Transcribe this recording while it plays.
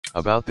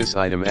About this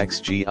item,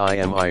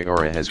 XGIMI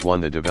AURA has won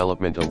the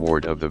Development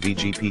Award of the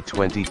VGP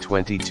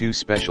 2022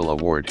 Special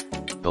Award,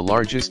 the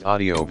largest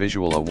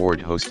audio-visual award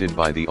hosted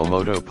by the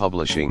Omoto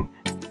Publishing,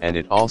 and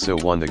it also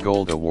won the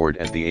Gold Award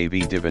at the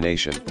AV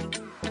Divination.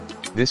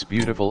 This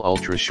beautiful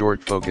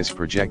ultra-short focus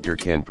projector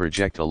can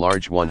project a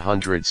large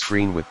 100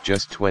 screen with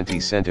just 20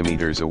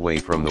 centimeters away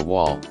from the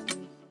wall.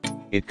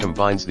 It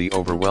combines the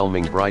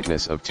overwhelming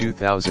brightness of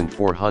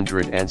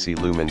 2400 ANSI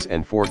lumens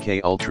and 4K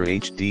Ultra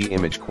HD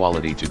image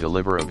quality to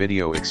deliver a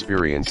video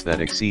experience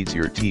that exceeds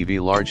your TV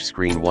large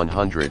screen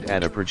 100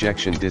 at a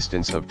projection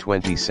distance of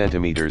 20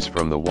 centimeters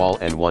from the wall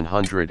and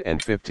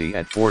 150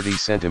 at 40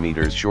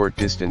 centimeters short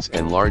distance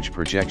and large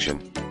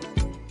projection.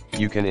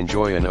 You can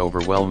enjoy an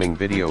overwhelming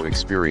video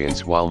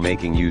experience while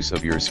making use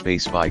of your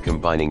space by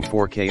combining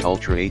 4K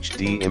Ultra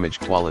HD image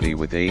quality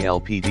with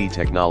ALPD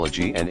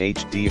technology and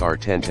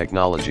HDR10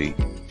 technology.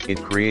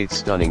 It creates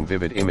stunning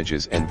vivid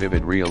images and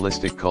vivid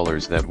realistic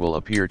colors that will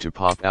appear to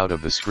pop out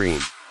of the screen.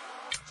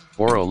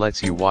 Aura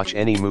lets you watch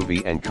any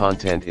movie and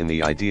content in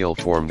the ideal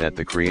form that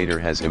the creator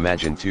has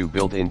imagined. Two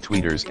built-in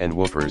tweeters and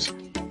woofers,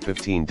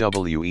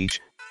 15W each,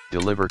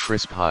 deliver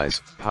crisp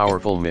highs,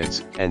 powerful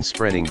mids, and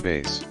spreading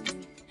bass.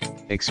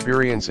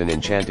 Experience an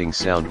enchanting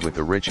sound with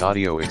a rich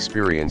audio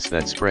experience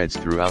that spreads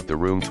throughout the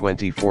room.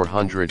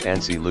 2400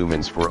 ANSI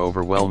lumens for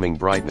overwhelming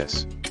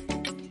brightness.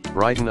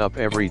 Brighten up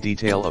every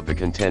detail of the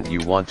content you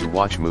want to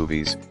watch: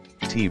 movies,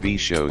 TV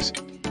shows,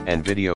 and video